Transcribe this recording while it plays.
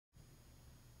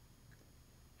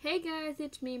Hey guys,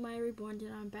 it's me, my Reborn,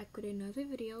 and I'm back with another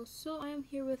video. So I am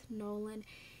here with Nolan,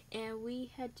 and we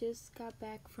had just got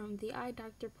back from the eye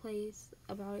doctor place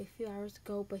about a few hours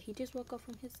ago, but he just woke up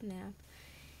from his nap,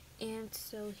 and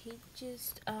so he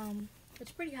just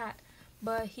it's pretty hot,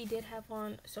 but he did have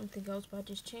on something else, but I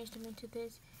just changed him into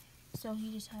this. So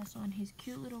he just has on his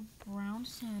cute little brown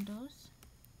sandals,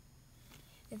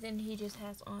 and then he just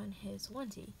has on his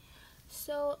onesie.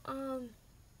 So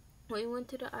we went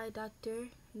to the eye doctor.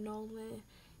 Nolan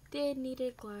did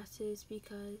needed glasses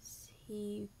because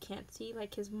he can't see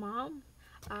like his mom.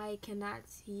 I cannot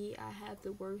see. I have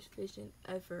the worst vision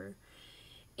ever.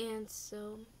 And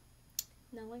so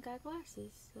Nolan got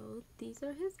glasses. So these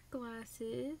are his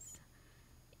glasses.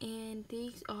 And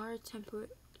these are temporary.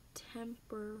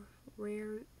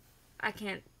 I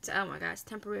can't. Oh my gosh,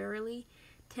 temporary.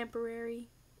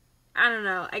 I don't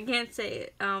know. I can't say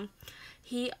it.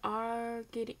 He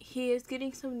is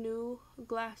getting some new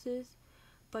glasses,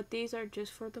 but these are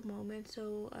just for the moment.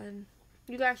 So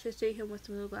you guys should see him with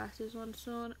some new glasses on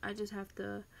soon. I just have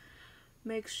to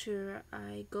make sure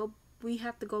we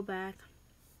have to go back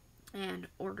and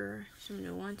order some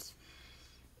new ones.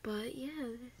 But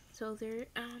yeah, so they're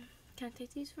can I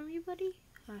take these from you, buddy?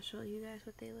 I'll show you guys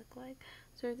what they look like.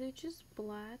 So they're just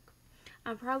black.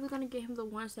 I'm probably gonna get him the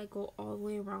ones that go all the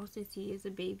way around since he is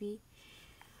a baby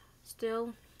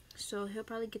still. So he'll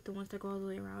probably get the ones that go all the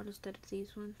way around instead of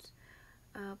these ones.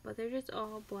 But they're just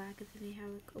all black, and then they have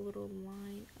like a little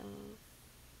line of,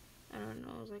 I don't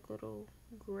know, it's like little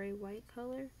gray white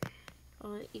color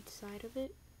on each side of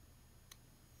it.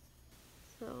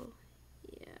 So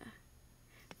yeah,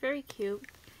 very cute.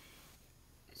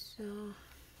 So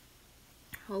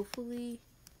hopefully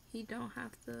he don't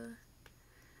have to.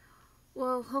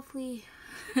 Well, hopefully,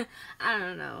 I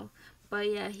don't know.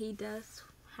 But yeah, he does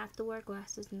have to wear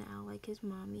glasses now, like his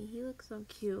mommy. He looks so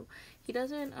cute. He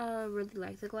doesn't really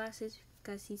like the glasses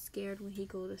because he's scared when he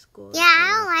go to school. Yeah,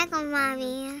 I don't like him,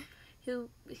 mommy.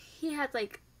 He has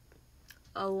like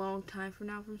a long time from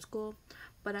now from school,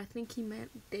 but I think he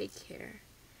meant daycare.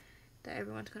 That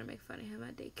everyone's gonna make fun of him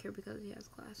at daycare because he has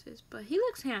glasses. But he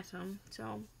looks handsome,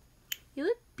 so. You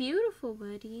look beautiful,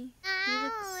 buddy. You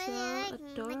look so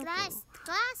adorable.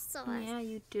 Yeah,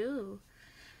 you do.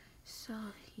 So,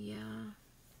 yeah.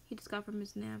 He just got from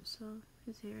his nap, so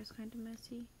his hair is kind of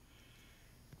messy.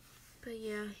 But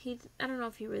yeah, I don't know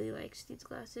if he really likes these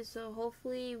glasses, so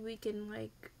hopefully we can,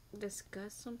 like,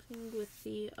 discuss something with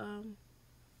the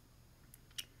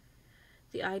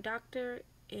eye doctor,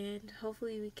 and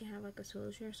hopefully we can have, like, a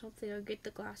solution or something, or get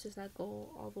the glasses that go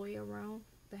all the way around.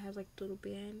 That has like little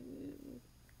band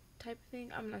type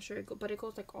thing. I'm not sure, but it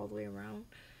goes like all the way around.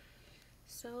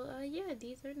 So yeah,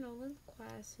 these are Nolan's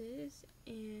glasses,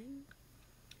 and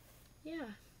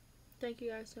yeah, thank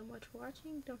you guys so much for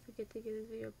watching. Don't forget to give this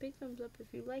video a big thumbs up if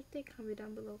you liked it. Comment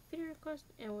down below video request,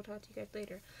 and we'll talk to you guys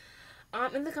later.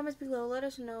 In the comments below, let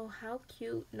us know how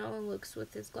cute Nolan looks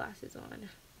with his glasses on,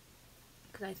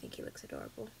 because I think he looks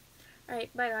adorable.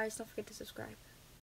 Alright, bye guys. Don't forget to subscribe.